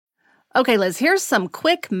Okay, Liz, here's some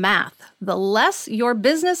quick math. The less your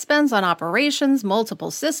business spends on operations,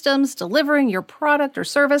 multiple systems, delivering your product or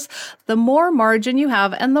service, the more margin you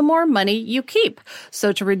have and the more money you keep.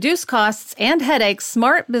 So to reduce costs and headaches,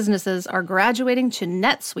 smart businesses are graduating to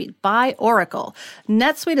NetSuite by Oracle.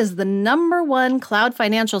 NetSuite is the #1 cloud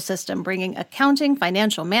financial system, bringing accounting,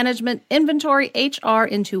 financial management, inventory, HR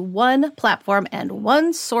into one platform and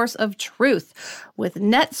one source of truth. With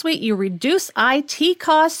NetSuite, you reduce IT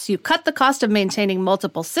costs, you cut the cost of maintaining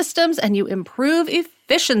multiple systems, and you improve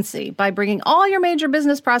efficiency by bringing all your major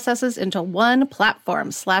business processes into one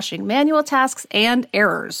platform, slashing manual tasks and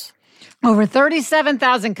errors. Over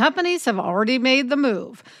 37,000 companies have already made the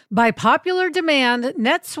move. By popular demand,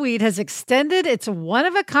 NetSuite has extended its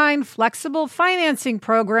one-of-a-kind flexible financing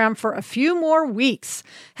program for a few more weeks.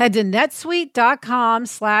 Head to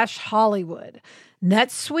netsuite.com/Hollywood.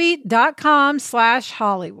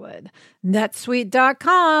 netsuite.com/Hollywood.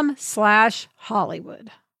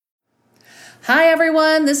 netsuite.com/Hollywood. Hi,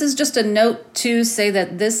 everyone. This is just a note to say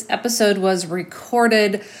that this episode was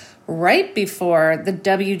recorded right before the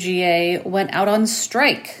WGA went out on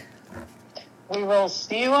strike. We will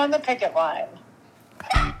see you on the picket line.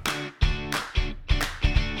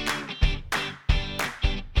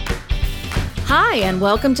 Hi, and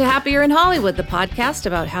welcome to Happier in Hollywood, the podcast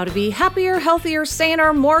about how to be happier, healthier,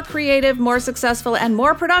 saner, more creative, more successful, and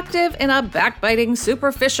more productive in a backbiting,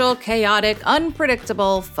 superficial, chaotic,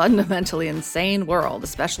 unpredictable, fundamentally insane world,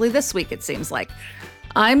 especially this week, it seems like.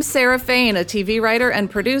 I'm Sarah Fain, a TV writer and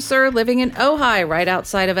producer living in Ojai, right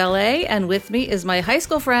outside of LA, and with me is my high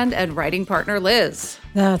school friend and writing partner, Liz.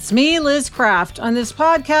 That's me, Liz Craft. On this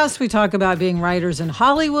podcast, we talk about being writers in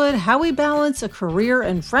Hollywood, how we balance a career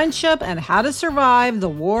and friendship, and how to survive the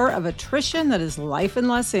war of attrition that is life in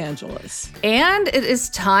Los Angeles. And it is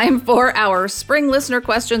time for our Spring Listener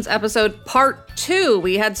Questions episode part 2.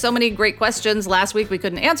 We had so many great questions last week, we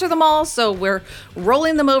couldn't answer them all, so we're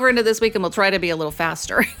rolling them over into this week, and we'll try to be a little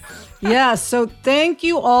faster. Yes, so thank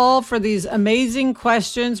you all for these amazing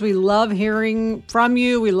questions. We love hearing from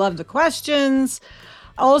you. We love the questions.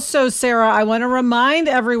 Also, Sarah, I want to remind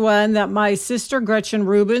everyone that my sister Gretchen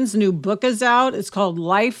Rubin's new book is out. It's called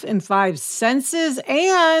Life in 5 Senses,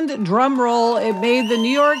 and drumroll, it made the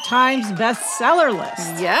New York Times bestseller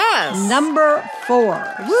list. Yes.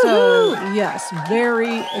 #4. Woo-hoo. So, yes,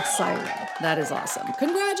 very exciting. That is awesome.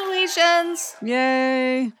 Congratulations.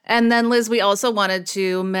 Yay. And then, Liz, we also wanted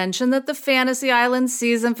to mention that the Fantasy Island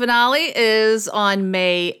season finale is on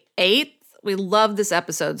May 8th. We love this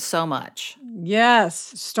episode so much.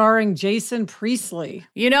 Yes, starring Jason Priestley.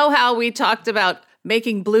 You know how we talked about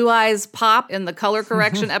making blue eyes pop in the color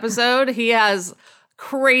correction episode? He has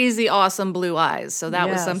crazy awesome blue eyes. So that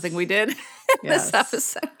was something we did in this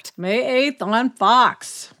episode. May 8th on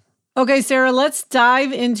Fox. Okay, Sarah, let's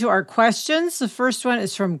dive into our questions. The first one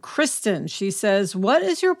is from Kristen. She says, what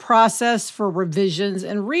is your process for revisions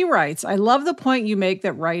and rewrites? I love the point you make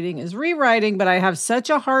that writing is rewriting, but I have such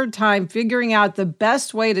a hard time figuring out the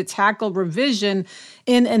best way to tackle revision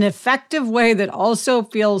in an effective way that also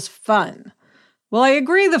feels fun. Well, I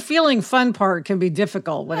agree the feeling fun part can be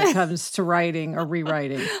difficult when it comes to writing or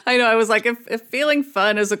rewriting. I know. I was like, if feeling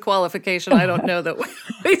fun is a qualification, I don't know that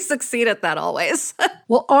we succeed at that always.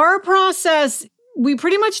 Well, our process, we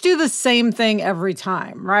pretty much do the same thing every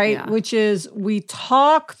time, right? Yeah. Which is we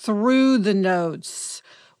talk through the notes,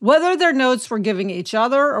 whether they're notes we're giving each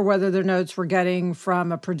other or whether they're notes we're getting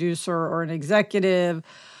from a producer or an executive.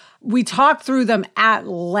 We talk through them at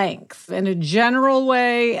length in a general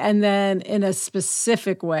way and then in a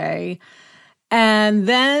specific way. And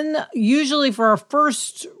then usually for our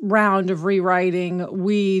first round of rewriting,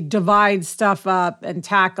 we divide stuff up and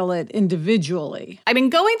tackle it individually. I mean,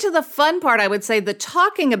 going to the fun part, I would say the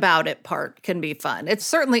talking about it part can be fun. It's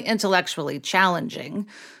certainly intellectually challenging.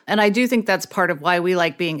 And I do think that's part of why we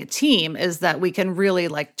like being a team, is that we can really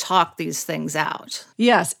talk these things out.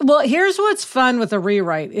 Yes. Well, here's what's fun with a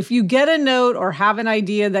rewrite. If you get a note or have an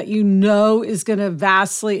idea that you know is going to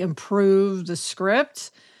vastly improve the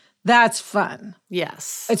script, that's fun.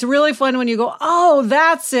 Yes. It's really fun when you go, oh,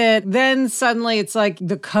 that's it. Then suddenly it's like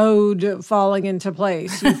the code falling into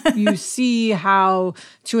place. You see how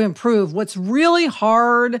to improve. What's really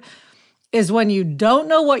hard is when you don't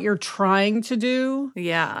know what you're trying to do.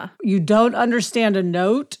 Yeah. You don't understand a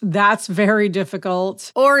note. That's very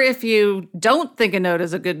difficult. Or if you don't think a note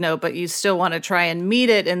is a good note, but you still want to try and meet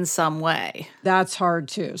it in some way. That's hard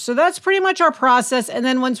too. So that's pretty much our process. And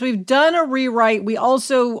then once we've done a rewrite, we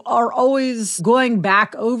also are always going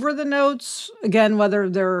back over the notes, again, whether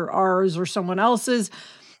they're ours or someone else's,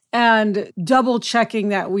 and double checking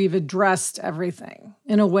that we've addressed everything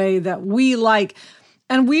in a way that we like.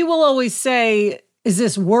 And we will always say, is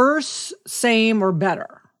this worse, same, or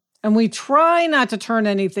better? And we try not to turn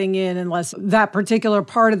anything in unless that particular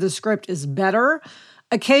part of the script is better.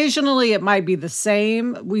 Occasionally, it might be the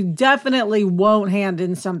same. We definitely won't hand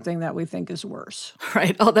in something that we think is worse.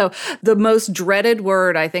 Right. Although the most dreaded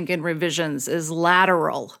word, I think, in revisions is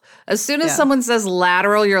lateral. As soon as someone says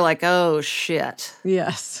lateral, you're like, oh, shit.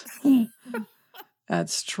 Yes.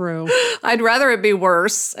 That's true. I'd rather it be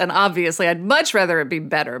worse, and obviously I'd much rather it be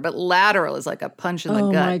better, but lateral is like a punch in the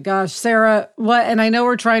gut. Oh my gosh, Sarah, what? And I know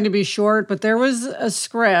we're trying to be short, but there was a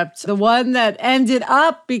script, the one that ended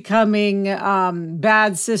up becoming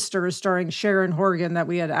Bad Sisters starring Sharon Horgan that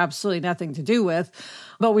we had absolutely nothing to do with.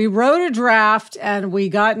 But we wrote a draft and we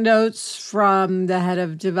got notes from the head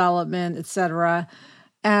of development, et cetera.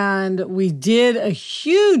 And we did a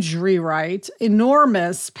huge rewrite,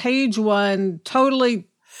 enormous, page one, totally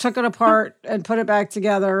took it apart and put it back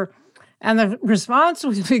together. And the response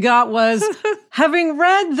we got was, having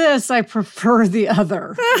read this, I prefer the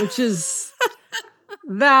other, which is,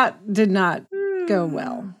 that did not go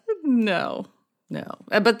well. No.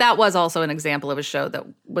 But that was also an example of a show that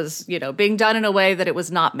was, being done in a way that it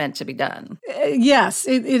was not meant to be done. Yes,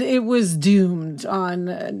 it was doomed on,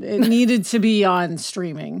 it needed to be on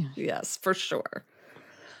streaming. Yes, for sure.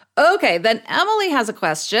 Okay, then Emily has a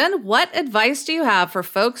question. What advice do you have for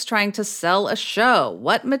folks trying to sell a show?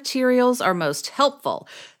 What materials are most helpful?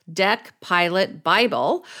 Deck, pilot,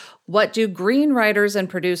 Bible. What do green writers and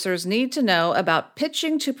producers need to know about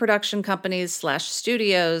pitching to production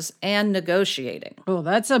companies/studios and negotiating? Oh,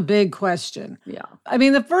 that's a big question. Yeah. I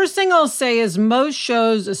mean, the first thing I'll say is most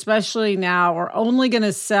shows, especially now, are only going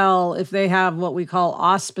to sell if they have what we call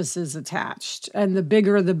auspices attached, and the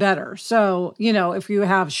bigger the better. So, if you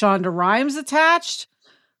have Shonda Rhimes attached,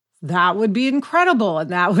 that would be incredible, and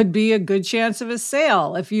that would be a good chance of a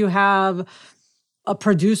sale. If you have a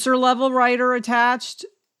producer level writer attached,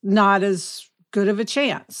 not as good of a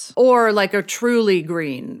chance. Or like a truly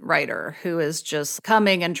green writer who is just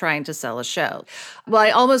coming and trying to sell a show. Well, I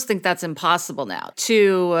almost think that's impossible now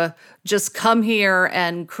to just come here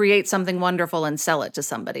and create something wonderful and sell it to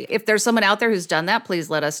somebody. If there's someone out there who's done that, please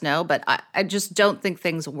let us know. But I just don't think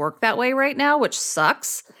things work that way right now, which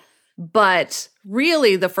sucks. But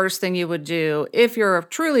really, the first thing you would do, if you're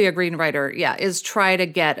truly a green writer, is try to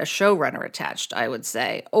get a showrunner attached, I would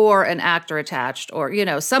say, or an actor attached, or,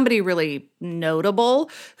 somebody really notable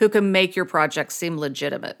who can make your project seem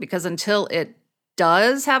legitimate. Because until it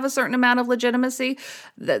does have a certain amount of legitimacy,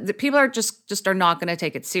 the people are just are not going to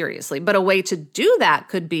take it seriously. But a way to do that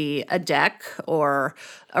could be a deck or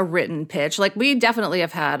a written pitch. Like, we definitely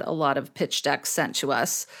have had a lot of pitch decks sent to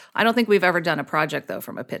us. I don't think we've ever done a project, though,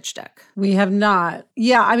 from a pitch deck. We have not.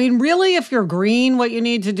 Yeah, I mean, really, if you're green, what you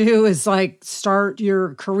need to do is, start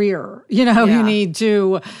your career. You need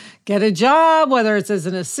to get a job, whether it's as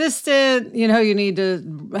an assistant, you need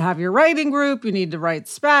to have your writing group, you need to write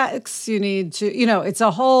specs, you need to, it's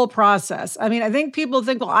a whole process. I mean, I think people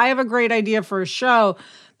think, well, I have a great idea for a show,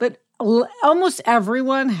 but almost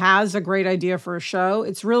everyone has a great idea for a show.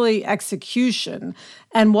 It's really execution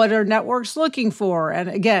and what are networks looking for? And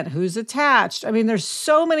again, who's attached? I mean, there's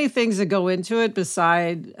so many things that go into it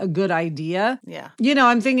beside a good idea. Yeah.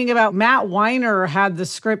 I'm thinking about Matt Weiner had the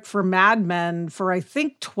script for Mad Men for, I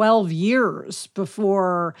think, 12 years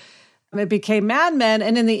before it became Mad Men.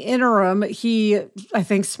 And in the interim, he, I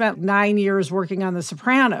think, spent 9 years working on The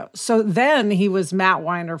Sopranos. So then he was Matt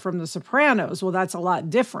Weiner from The Sopranos. Well, that's a lot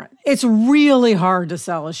different. It's really hard to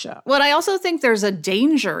sell a show. Well, I also think there's a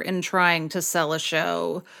danger in trying to sell a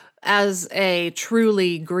show as a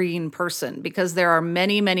truly green person, because there are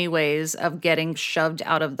many, many ways of getting shoved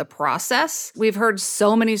out of the process. We've heard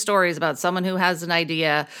so many stories about someone who has an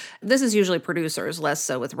idea. This is usually producers, less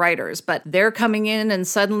so with writers, but they're coming in and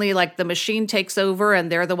suddenly the machine takes over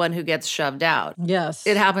and they're the one who gets shoved out. Yes.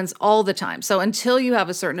 It happens all the time. So until you have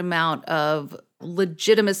a certain amount of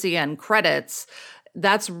legitimacy and credits,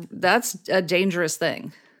 that's a dangerous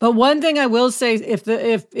thing. But one thing I will say,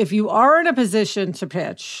 if you are in a position to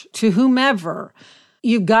pitch to whomever,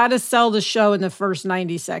 you've got to sell the show in the first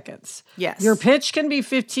 90 seconds. Yes. Your pitch can be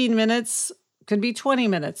 15 minutes, could be 20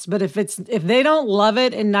 minutes, but if they don't love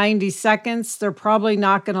it in 90 seconds, they're probably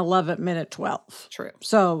not going to love it minute 12. True.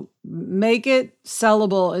 So make it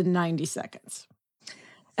sellable in 90 seconds.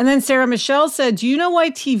 And then Sarah Michelle said, do you know why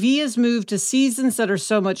TV has moved to seasons that are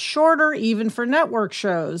so much shorter, even for network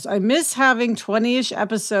shows? I miss having 20-ish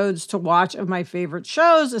episodes to watch of my favorite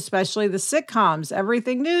shows, especially the sitcoms.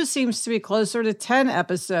 Everything new seems to be closer to 10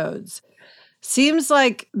 episodes. Seems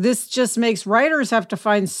like this just makes writers have to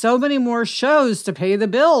find so many more shows to pay the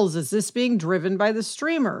bills. Is this being driven by the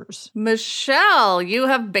streamers? Michelle, you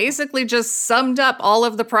have basically just summed up all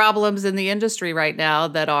of the problems in the industry right now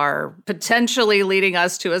that are potentially leading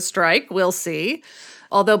us to a strike. We'll see.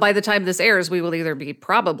 Although by the time this airs, we will either be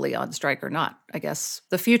probably on strike or not. I guess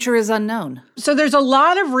the future is unknown. So there's a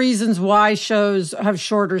lot of reasons why shows have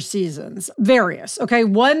shorter seasons. Various. Okay,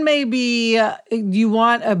 one may be you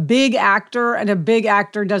want a big actor, and a big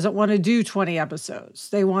actor doesn't want to do 20 episodes.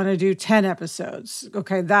 They want to do 10 episodes.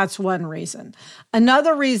 Okay, that's one reason.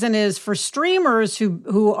 Another reason is for streamers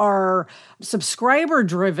who are subscriber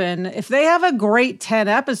driven, if they have a great 10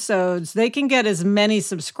 episodes, they can get as many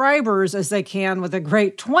subscribers as they can with a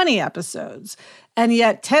great 20 episodes. And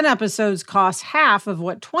yet 10 episodes cost half of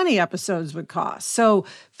what 20 episodes would cost. So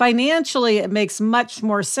financially, it makes much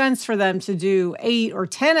more sense for them to do 8 or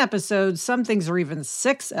 10 episodes. Some things are even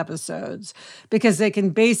 6 episodes because they can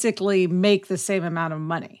basically make the same amount of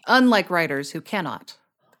money. Unlike writers who cannot.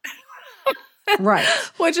 Right.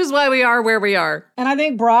 Which is why we are where we are. And I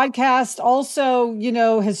think broadcast also,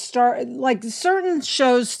 has started, like certain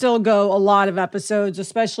shows still go a lot of episodes,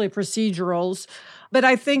 especially procedurals. But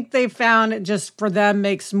I think they found it just for them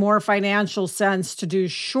makes more financial sense to do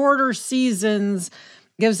shorter seasons,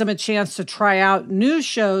 gives them a chance to try out new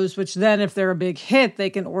shows, which then if they're a big hit, they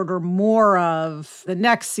can order more of the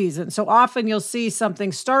next season. So often you'll see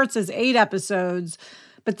something starts as 8 episodes,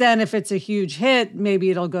 but then if it's a huge hit, maybe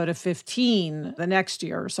it'll go to 15 the next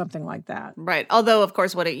year or something like that. Right. Although, of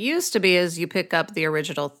course, what it used to be is you pick up the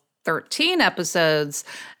original 13 episodes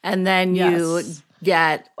and then you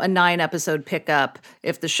get a 9-episode pickup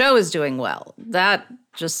if the show is doing well. That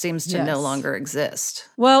just seems to no longer exist.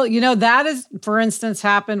 Well, that is, for instance,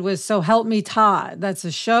 happened with So Help Me Todd. That's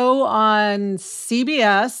a show on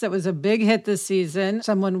CBS that was a big hit this season.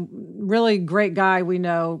 Someone really great guy we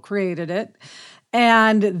know created it.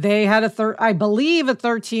 And they had I believe a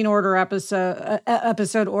 13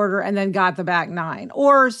 episode order and then got the back 9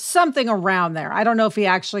 or something around there. I don't know if he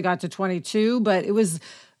actually got to 22, but it was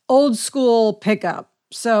old school pickup.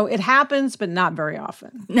 So it happens, but not very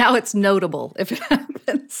often. Now it's notable if it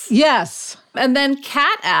happens. Yes. And then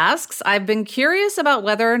Kat asks, I've been curious about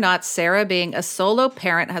whether or not Sarah being a solo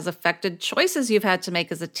parent has affected choices you've had to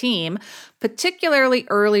make as a team, particularly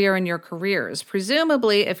earlier in your careers.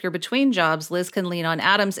 Presumably, if you're between jobs, Liz can lean on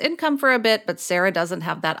Adam's income for a bit, but Sarah doesn't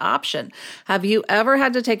have that option. Have you ever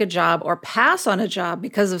had to take a job or pass on a job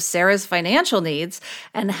because of Sarah's financial needs?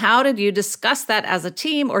 And how did you discuss that as a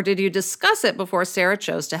team, or did you discuss it before Sarah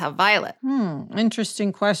chose to have Violet?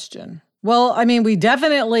 Interesting question. Well, I mean, we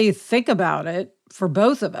definitely think about it for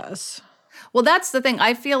both of us. Well, that's the thing.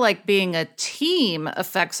 I feel like being a team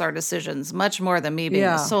affects our decisions much more than me being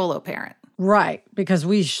a solo parent. Right, because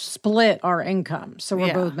we split our income, so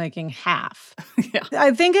we're both making half. I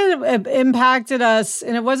think it impacted us,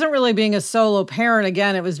 and it wasn't really being a solo parent.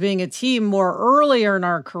 Again, it was being a team more earlier in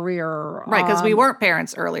our career. Right, because we weren't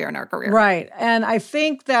parents earlier in our career. Right, and I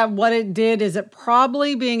think that what it did is it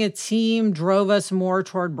probably being a team drove us more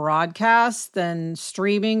toward broadcast than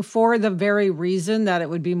streaming for the very reason that it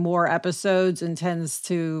would be more episodes and tends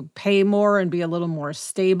to pay more and be a little more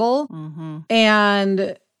stable. Mm-hmm.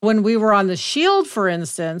 And when we were on The Shield, for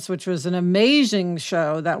instance, which was an amazing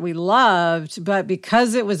show that we loved, but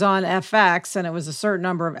because it was on FX and it was a certain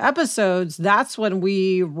number of episodes, that's when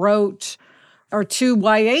we wrote our 2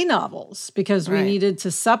 YA novels because we needed to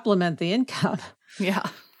supplement the income. Yeah.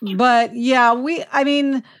 But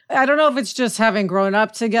I don't know if it's just having grown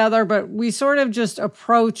up together, but we sort of just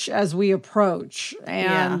approach as we approach.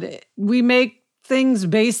 And we make things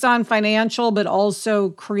based on financial, but also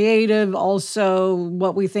creative, also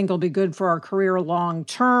what we think will be good for our career long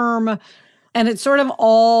term. And it sort of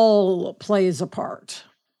all plays a part.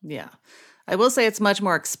 Yeah. I will say it's much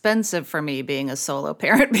more expensive for me being a solo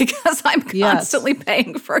parent because I'm constantly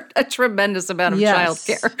paying for a tremendous amount of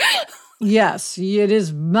childcare. Yes, it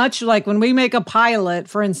is much like when we make a pilot,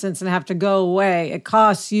 for instance, and have to go away, it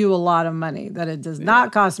costs you a lot of money that it does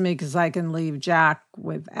not cost me because I can leave Jack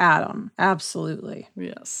with Adam. Absolutely.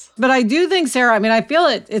 Yes. But I do think, Sarah, I feel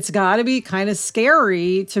it's got to be kind of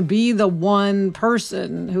scary to be the one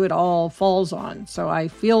person who it all falls on. So I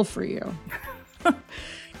feel for you.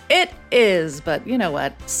 It is, but you know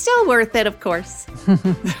what? Still worth it, of course.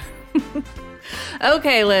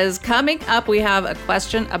 Okay, Liz, coming up, we have a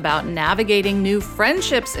question about navigating new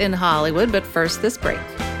friendships in Hollywood, but first, this break.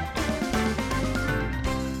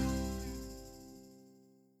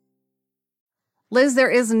 Liz, there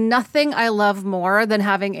is nothing I love more than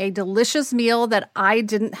having a delicious meal that I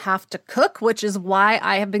didn't have to cook, which is why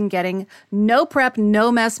I have been getting no prep,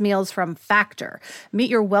 no mess meals from Factor. Meet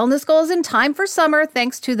your wellness goals in time for summer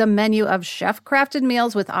thanks to the menu of chef-crafted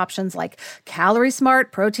meals with options like Calorie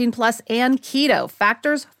Smart, Protein Plus, and Keto.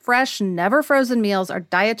 Factor's fresh, never frozen meals are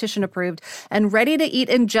dietitian approved and ready to eat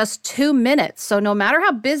in just 2 minutes. So no matter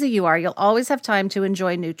how busy you are, you'll always have time to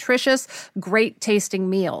enjoy nutritious, great tasting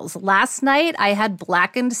meals. Last night, I had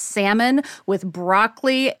blackened salmon with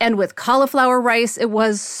broccoli and with cauliflower rice. It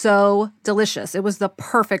was so delicious. It was the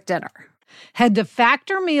perfect dinner. Head to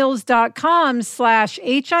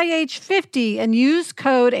factormeals.com/HIH50 and use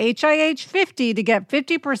code HIH50 to get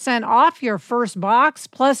 50% off your first box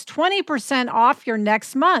plus 20% off your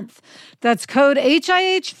next month. That's code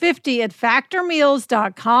HIH50 at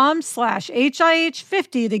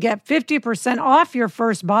factormeals.com/HIH50 to get 50% off your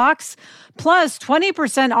first box plus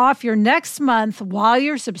 20% off your next month while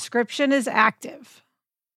your subscription is active.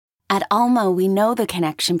 At Alma, we know the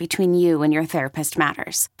connection between you and your therapist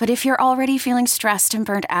matters. But if you're already feeling stressed and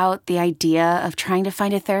burnt out, the idea of trying to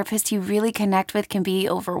find a therapist you really connect with can be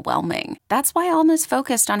overwhelming. That's why Alma's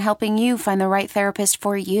focused on helping you find the right therapist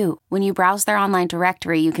for you. When you browse their online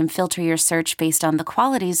directory, you can filter your search based on the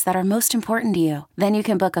qualities that are most important to you. Then you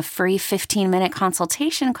can book a free 15-minute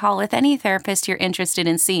consultation call with any therapist you're interested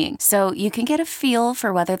in seeing, so you can get a feel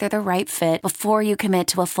for whether they're the right fit before you commit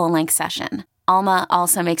to a full-length session. Alma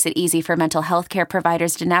also makes it easy for mental health care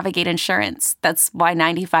providers to navigate insurance. That's why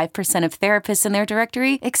 95% of therapists in their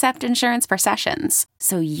directory accept insurance for sessions,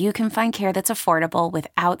 so you can find care that's affordable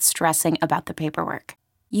without stressing about the paperwork.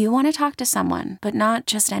 You want to talk to someone, but not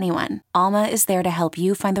just anyone. Alma is there to help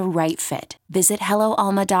you find the right fit. Visit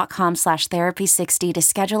helloalma.com/therapy60 to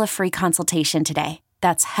schedule a free consultation today.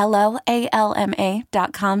 That's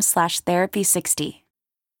helloalma.com/therapy60.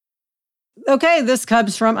 Okay, this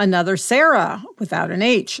comes from another Sarah without an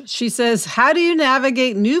H. She says, how do you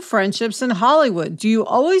navigate new friendships in Hollywood? Do you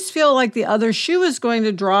always feel like the other shoe is going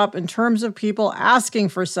to drop in terms of people asking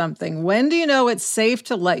for something? When do you know it's safe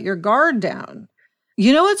to let your guard down?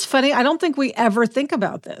 You know what's funny? I don't think we ever think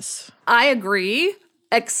about this. I agree,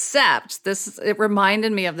 except it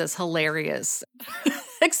reminded me of this hilarious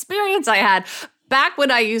experience I had. Back when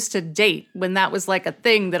I used to date, when that was like a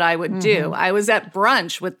thing that I would do, I was at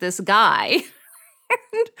brunch with this guy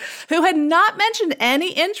who had not mentioned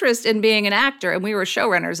any interest in being an actor, and we were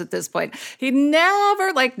showrunners at this point. He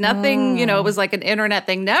never, nothing, it was like an internet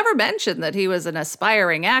thing, never mentioned that he was an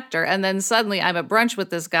aspiring actor. And then suddenly I'm at brunch with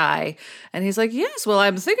this guy, and he's like, yes, well,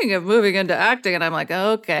 I'm thinking of moving into acting. And I'm like,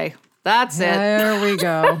 okay, that's it. There we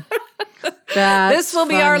go. This will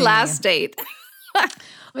be our last date.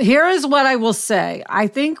 Here is what I will say. I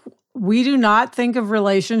think we do not think of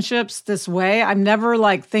relationships this way. I'm never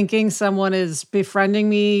thinking someone is befriending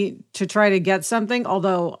me to try to get something,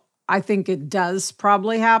 although I think it does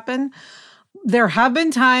probably happen. There have been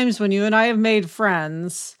times when you and I have made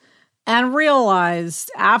friends and realized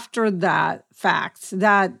after that fact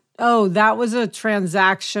that, oh, that was a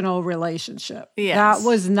transactional relationship. Yes. That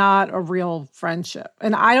was not a real friendship.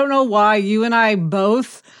 And I don't know why you and I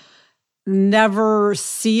both never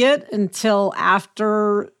see it until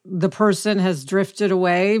after the person has drifted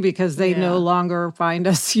away because they no longer find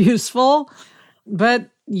us useful.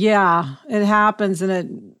 But yeah, it happens,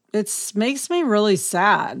 and it makes me really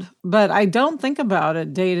sad. But I don't think about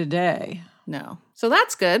it day to day. No. So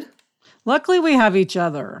that's good. Luckily, we have each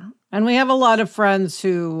other. And we have a lot of friends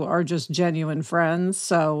who are just genuine friends.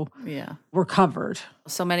 So we're covered.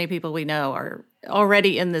 So many people we know are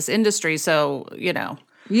already in this industry. So, yeah.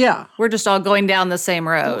 we're just all going down the same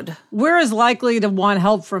road. We're as likely to want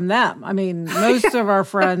help from them. I mean, most of our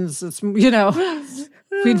friends, it's, we'd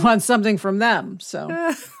want something from them. So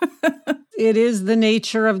it is the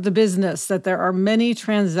nature of the business that there are many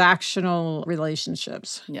transactional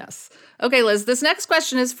relationships. Yes. Okay, Liz, this next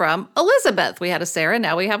question is from Elizabeth. We had a Sarah,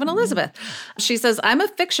 now we have an Elizabeth. She says, I'm a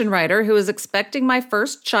fiction writer who is expecting my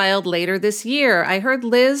first child later this year. I heard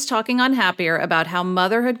Liz talking on Happier about how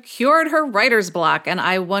motherhood cured her writer's block, and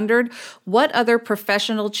I wondered what other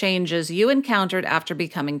professional changes you encountered after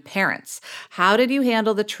becoming parents. How did you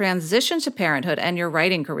handle the transition to parenthood and your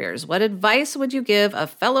writing careers? What advice would you give a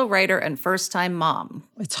fellow writer and first-time mom?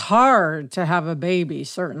 It's hard to have a baby,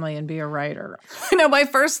 certainly, and be a writer. My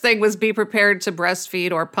first thing was be prepared to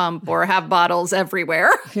breastfeed or pump or have bottles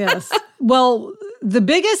everywhere. Yes. Well, the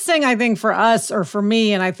biggest thing I think for us, or for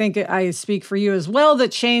me, and I think I speak for you as well,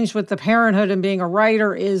 that changed with the parenthood and being a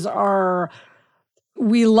writer is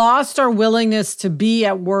we lost our willingness to be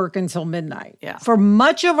at work until midnight. Yeah. For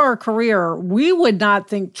much of our career, we would not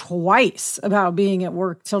think twice about being at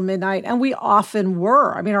work till midnight, and we often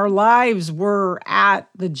were. I mean, our lives were at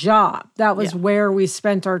the job. That was where we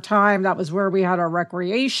spent our time. That was where we had our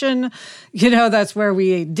recreation. That's where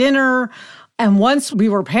we ate dinner. And once we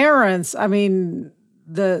were parents, I mean,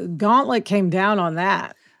 the gauntlet came down on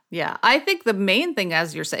that. Yeah, I think the main thing,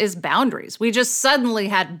 as you're saying, is boundaries. We just suddenly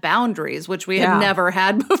had boundaries, which we had never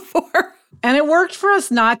had before. And it worked for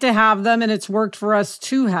us not to have them, and it's worked for us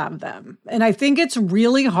to have them. And I think it's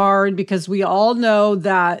really hard because we all know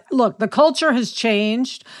that, look, the culture has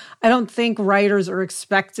changed. I don't think writers are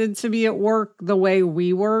expected to be at work the way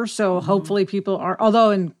we were. So hopefully people are, although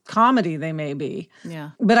in comedy they may be. Yeah.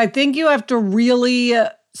 But I think you have to really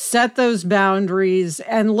set those boundaries.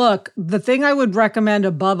 And look, the thing I would recommend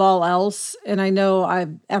above all else, and I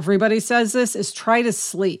know everybody says this, is try to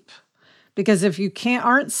sleep. Because if you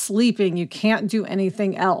aren't sleeping, you can't do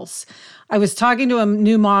anything else. I was talking to a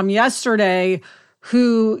new mom yesterday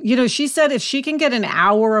who, she said if she can get an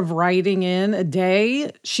hour of writing in a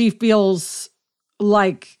day, she feels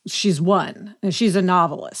like she's won, and she's a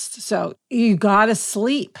novelist. So you got to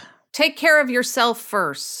sleep. Take care of yourself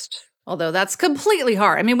first. Although that's completely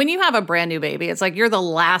hard. I mean, when you have a brand new baby, it's like you're the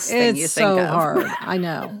last thing you think of. It's so hard. I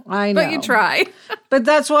know. But you try. But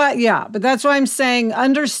that's why I'm saying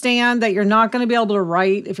understand that you're not going to be able to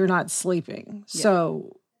write if you're not sleeping. Yeah.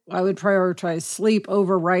 So I would prioritize sleep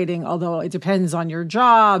over writing, although it depends on your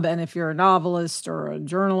job and if you're a novelist or a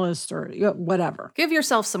journalist or whatever. Give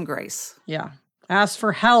yourself some grace. Yeah. Ask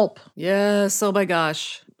for help. Yes. Oh my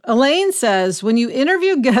gosh. Elaine says, when you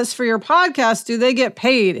interview guests for your podcast, do they get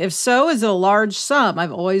paid? If so, is it a large sum?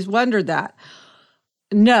 I've always wondered that.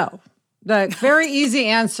 No. The very easy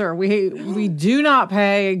answer. We do not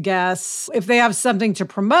pay guests. If they have something to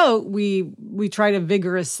promote, we try to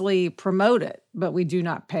vigorously promote it, but we do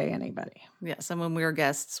not pay anybody. Yes, and when we're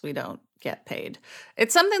guests, we don't get paid.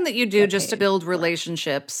 It's something that you do just to build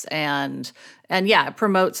relationships and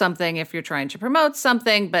promote something if you're trying to promote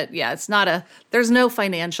something. But yeah, there's no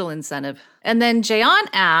financial incentive. And then Jayon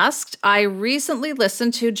asked, I recently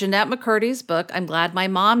listened to Jennette McCurdy's book, I'm Glad My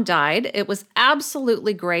Mom Died. It was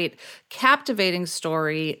absolutely great, captivating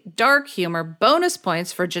story, dark humor, bonus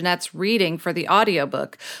points for Jennette's reading for the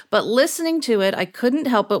audiobook. But listening to it, I couldn't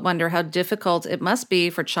help but wonder how difficult it must be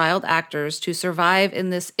for child actors to survive in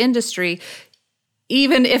this industry,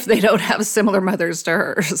 even if they don't have similar mothers to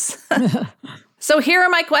hers. So here are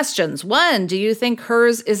my questions. 1, do you think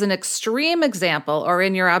hers is an extreme example, or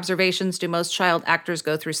in your observations, do most child actors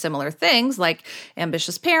go through similar things like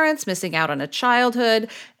ambitious parents, missing out on a childhood?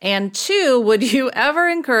 And 2, would you ever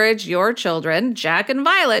encourage your children, Jack and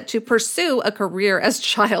Violet, to pursue a career as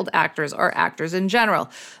child actors or actors in general?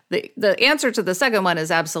 The answer to the second one is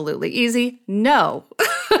absolutely easy. No.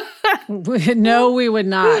 No, we would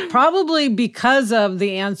not. Probably because of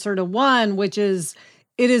the answer to 1, which is,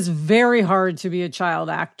 it is very hard to be a child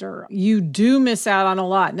actor. You do miss out on a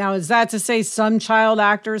lot. Now, is that to say some child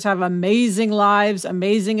actors have amazing lives,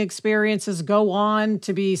 amazing experiences, go on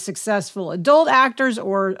to be successful adult actors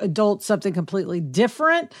or adult something completely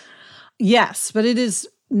different? Yes, but it is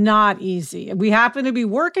not easy. We happen to be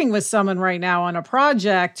working with someone right now on a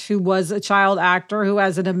project who was a child actor who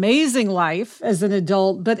has an amazing life as an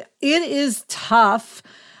adult, but it is tough.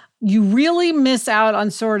 You really miss out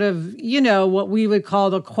on sort of, what we would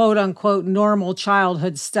call the quote unquote normal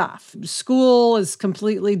childhood stuff. School is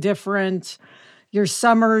completely different. Your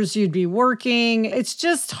summers, you'd be working. It's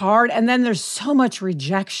just hard. And then there's so much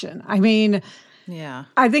rejection. I mean, yeah,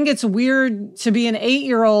 I think it's weird to be an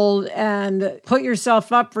 8-year-old and put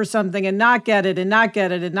yourself up for something and not get it and not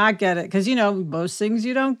get it and not get it. Because, most things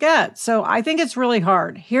you don't get. So I think it's really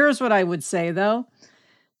hard. Here's what I would say, though.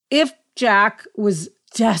 If Jack was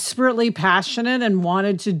desperately passionate and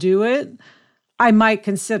wanted to do it, I might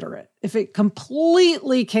consider it. If it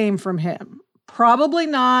completely came from him, probably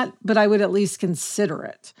not, but I would at least consider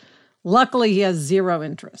it. Luckily, he has zero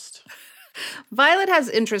interest. Violet has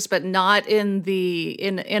interest, but not in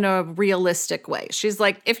a realistic way. She's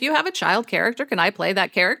like, if you have a child character, can I play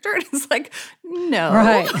that character? And it's like, no.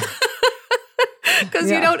 Right.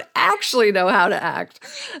 Because you don't actually know how to act.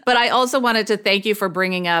 But I also wanted to thank you for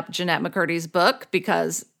bringing up Jennette McCurdy's book,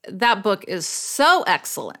 because that book is so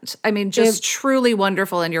excellent. I mean, just truly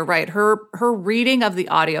wonderful. And you're right. Her reading of the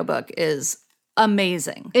audiobook is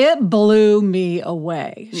amazing. It blew me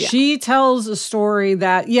away. Yeah. She tells a story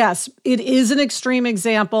that, yes, it is an extreme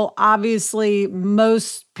example. Obviously,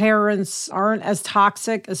 most parents aren't as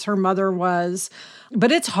toxic as her mother was.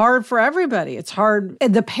 But it's hard for everybody. It's hard.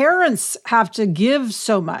 The parents have to give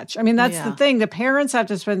so much. I mean, that's the thing. The parents have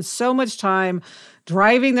to spend so much time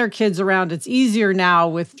driving their kids around. It's easier now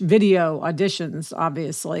with video auditions,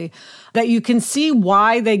 obviously, that you can see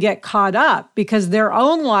why they get caught up because their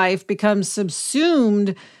own life becomes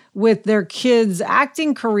subsumed with their kids'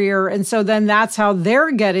 acting career. And so then that's how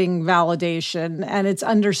they're getting validation. And it's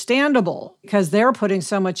understandable because they're putting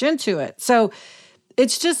so much into it. So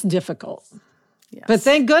it's just difficult. Yes. But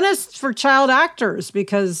thank goodness for child actors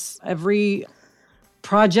because every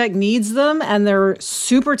project needs them and they're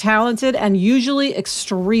super talented and usually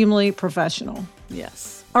extremely professional.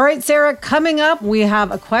 Yes. All right, Sarah, coming up, we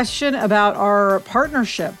have a question about our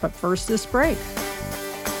partnership. But first, this break.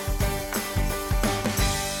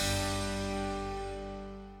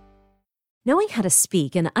 Knowing how to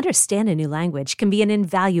speak and understand a new language can be an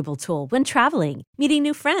invaluable tool when traveling, meeting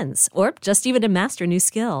new friends, or just even to master a new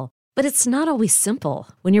skill. But it's not always simple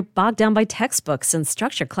when you're bogged down by textbooks and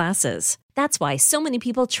structured classes. That's why so many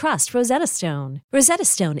people trust Rosetta Stone. Rosetta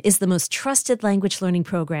Stone is the most trusted language learning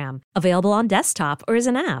program, available on desktop or as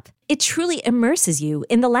an app. It truly immerses you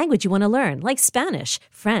in the language you want to learn, like Spanish,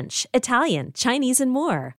 French, Italian, Chinese, and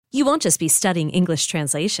more. You won't just be studying English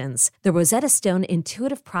translations. The Rosetta Stone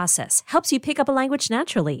intuitive process helps you pick up a language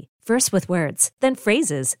naturally, first with words, then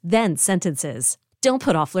phrases, then sentences. Don't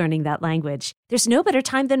put off learning that language. There's no better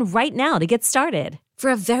time than right now to get started.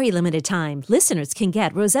 For a very limited time, listeners can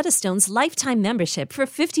get Rosetta Stone's lifetime membership for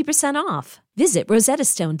 50% off. Visit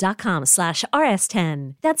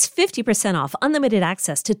rosettastone.com/rs10. That's 50% off unlimited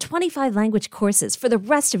access to 25 language courses for the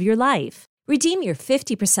rest of your life. Redeem your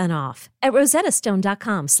 50% off at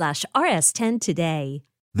rosettastone.com/rs10 today.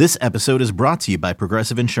 This episode is brought to you by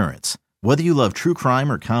Progressive Insurance. Whether you love true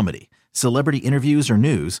crime or comedy, celebrity interviews or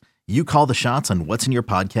news, you call the shots on what's in your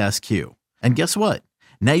podcast queue. And guess what?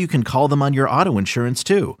 Now you can call them on your auto insurance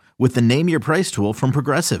too with the Name Your Price tool from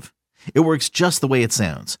Progressive. It works just the way it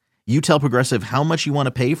sounds. You tell Progressive how much you want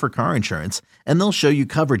to pay for car insurance, and they'll show you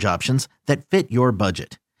coverage options that fit your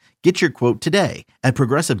budget. Get your quote today at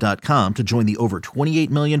Progressive.com to join the over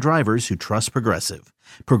 28 million drivers who trust Progressive.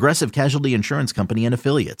 Progressive Casualty Insurance Company and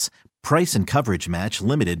Affiliates. Price and coverage match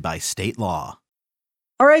limited by state law.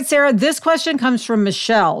 All right, Sarah, this question comes from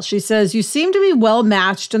Michelle. She says, you seem to be well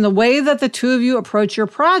matched in the way that the two of you approach your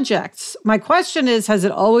projects. My question is, has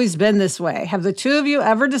it always been this way? Have the two of you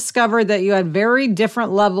ever discovered that you had very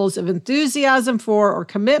different levels of enthusiasm for or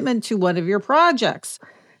commitment to one of your projects?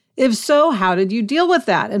 If so, how did you deal with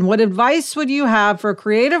that? And what advice would you have for a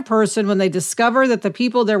creative person when they discover that the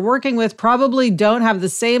people they're working with probably don't have the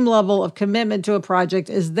same level of commitment to a project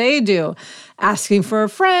as they do? Asking for a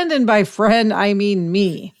friend, and by friend, I mean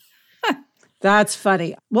me. That's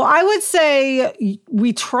funny. Well, I would say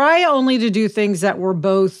we try only to do things that we're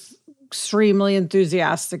both extremely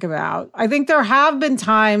enthusiastic about. I think there have been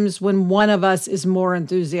times when one of us is more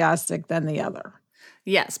enthusiastic than the other.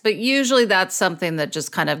 Yes, but usually that's something that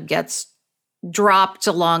just kind of gets dropped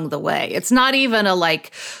along the way. It's not even a like,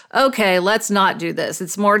 okay, let's not do this.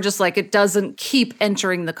 It's more just like it doesn't keep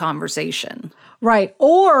entering the conversation. Right.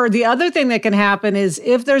 Or the other thing that can happen is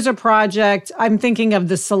if there's a project, I'm thinking of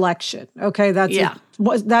the selection. Okay,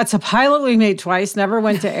 that's a pilot we made twice, never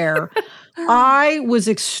went to air. I was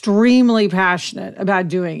extremely passionate about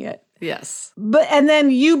doing it. Yes. And then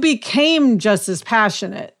you became just as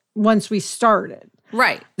passionate once we started.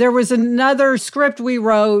 Right. There was another script we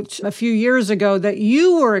wrote a few years ago that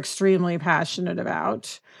you were extremely passionate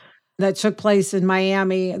about that took place in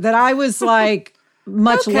Miami that I was like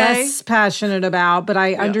much less passionate about, but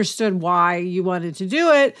I understood why you wanted to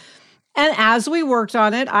do it. And as we worked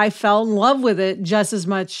on it, I fell in love with it just as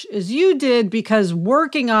much as you did because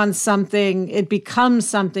working on something, it becomes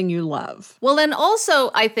something you love. Well, and also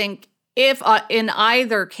I think if in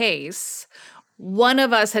either case, one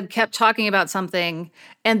of us had kept talking about something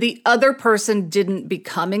and the other person didn't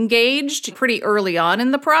become engaged pretty early on in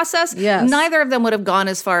the process, neither of them would have gone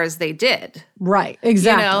as far as they did. Right.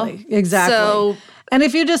 Exactly. You know? Exactly. So, and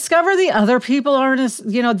if you discover the other people aren't as,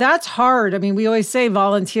 that's hard. I mean, we always say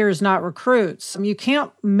volunteers, not recruits. You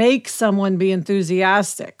can't make someone be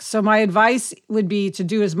enthusiastic. So my advice would be to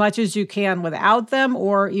do as much as you can without them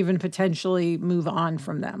or even potentially move on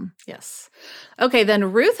from them. Yes. Okay,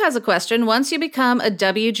 then Ruth has a question. Once you become a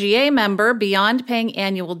WGA member, beyond paying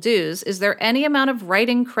annual dues, is there any amount of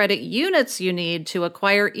writing credit units you need to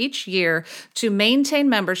acquire each year to maintain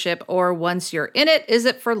membership, or once you're in it, is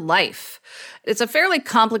it for life? It's a fairly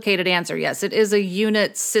complicated answer. Yes, it is a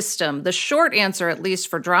unit system. The short answer, at least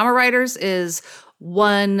for drama writers, is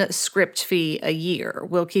one script fee a year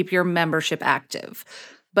will keep your membership active.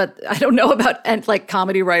 But I don't know about like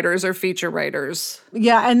comedy writers or feature writers.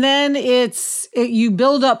 Yeah, and then you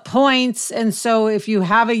build up points. And so if you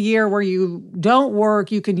have a year where you don't work,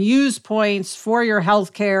 you can use points for your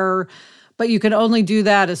healthcare, but you can only do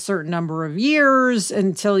that a certain number of years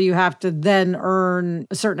until you have to then earn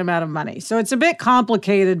a certain amount of money. So it's a bit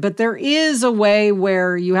complicated, but there is a way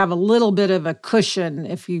where you have a little bit of a cushion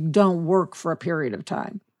if you don't work for a period of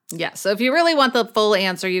time. Yeah, so if you really want the full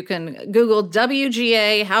answer, you can Google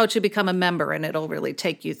WGA, how to become a member, and it'll really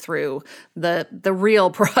take you through the real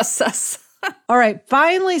process. All right.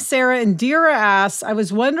 Finally, Sarah Indira asks, I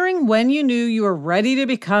was wondering when you knew you were ready to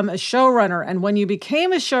become a showrunner. And when you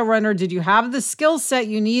became a showrunner, did you have the skill set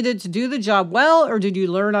you needed to do the job well, or did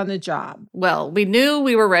you learn on the job? Well, we knew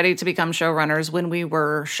we were ready to become showrunners when we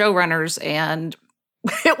were showrunners, and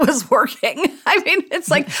it was working. I mean,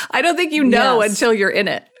 it's like, I don't think you know until you're in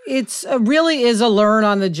it. It's really is a learn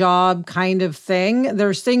on the job kind of thing.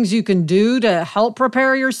 There's things you can do to help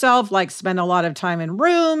prepare yourself, like spend a lot of time in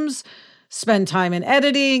rooms, spend time in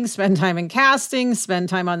editing, spend time in casting, spend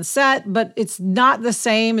time on set, but it's not the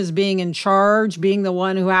same as being in charge, being the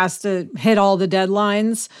one who has to hit all the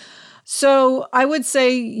deadlines. So I would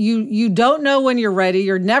say you don't know when you're ready.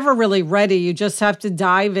 You're never really ready. You just have to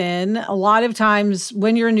dive in. A lot of times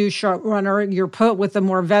when you're a new showrunner, you're put with a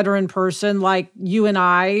more veteran person like you and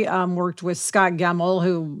I worked with Scott Gemmell,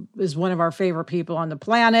 who is one of our favorite people on the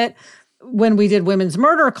planet, when we did Women's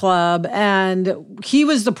Murder Club. And he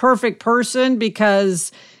was the perfect person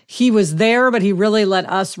because he was there, but he really let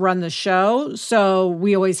us run the show. So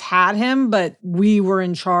we always had him, but we were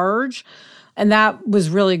in charge. And that was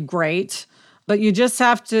really great, but you just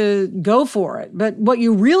have to go for it. But what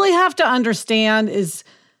you really have to understand is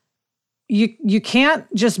you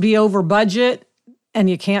can't just be over budget and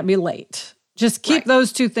you can't be late. Just keep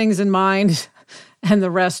those two things in mind and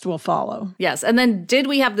the rest will follow. Yes. And then did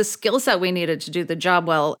we have the skill set we needed to do the job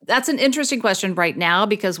well? That's an interesting question right now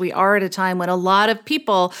because we are at a time when a lot of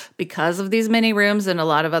people, because of these mini rooms and a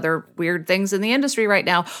lot of other weird things in the industry right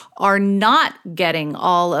now, are not getting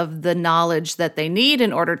all of the knowledge that they need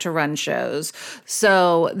in order to run shows.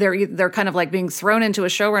 So they're kind of like being thrown into a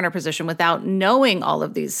showrunner position without knowing all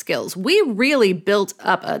of these skills. We really built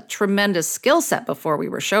up a tremendous skill set before we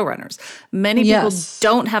were showrunners. Many people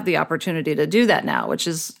don't have the opportunity to do that now, which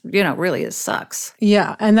is, really it sucks.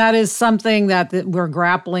 Yeah, and that is something that we're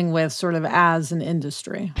grappling with sort of as an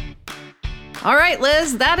industry. All right,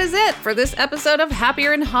 Liz, that is it for this episode of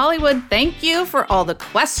Happier in Hollywood. Thank you for all the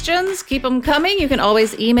questions. Keep them coming. You can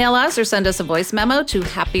always email us or send us a voice memo to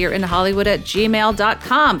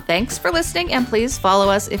happierinhollywood@gmail.com. Thanks for listening, and please follow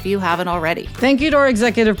us if you haven't already. Thank you to our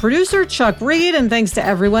executive producer, Chuck Reed, and thanks to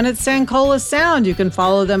everyone at Sankola Sound. You can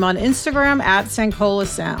follow them on Instagram at Sankola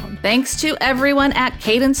Sound. Thanks to everyone at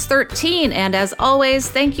Cadence 13, and as always,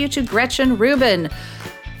 thank you to Gretchen Rubin.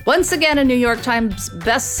 Once again, a New York Times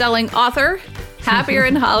best-selling author, Happier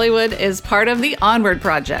in Hollywood is part of the Onward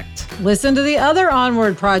Project. Listen to the other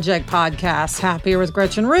Onward Project podcasts, Happier with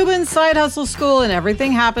Gretchen Rubin, Side Hustle School, and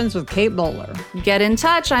Everything Happens with Kate Bowler. Get in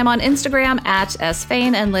touch. I'm on Instagram at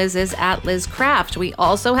 @sfain, and Liz is at Liz Craft. We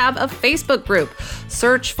also have a Facebook group.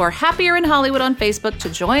 Search for Happier in Hollywood on Facebook to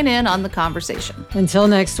join in on the conversation. Until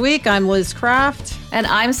next week, I'm Liz Craft. And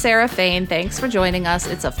I'm Sarah Fain. Thanks for joining us.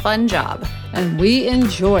 It's a fun job. And we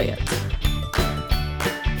enjoy it.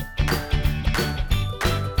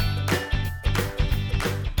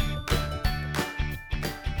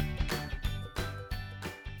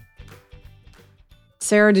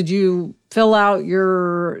 Sarah, did you fill out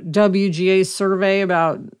your WGA survey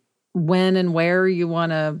about when and where you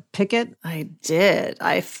want to pick it? I did.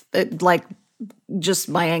 Just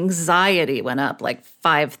my anxiety went up like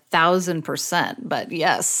 5,000%. But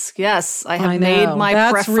yes, I have made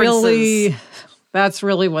my preferences. That's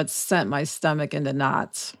really what sent my stomach into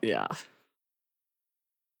knots. Yeah.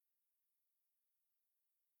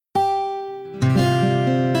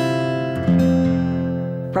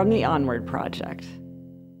 From the Onward Project.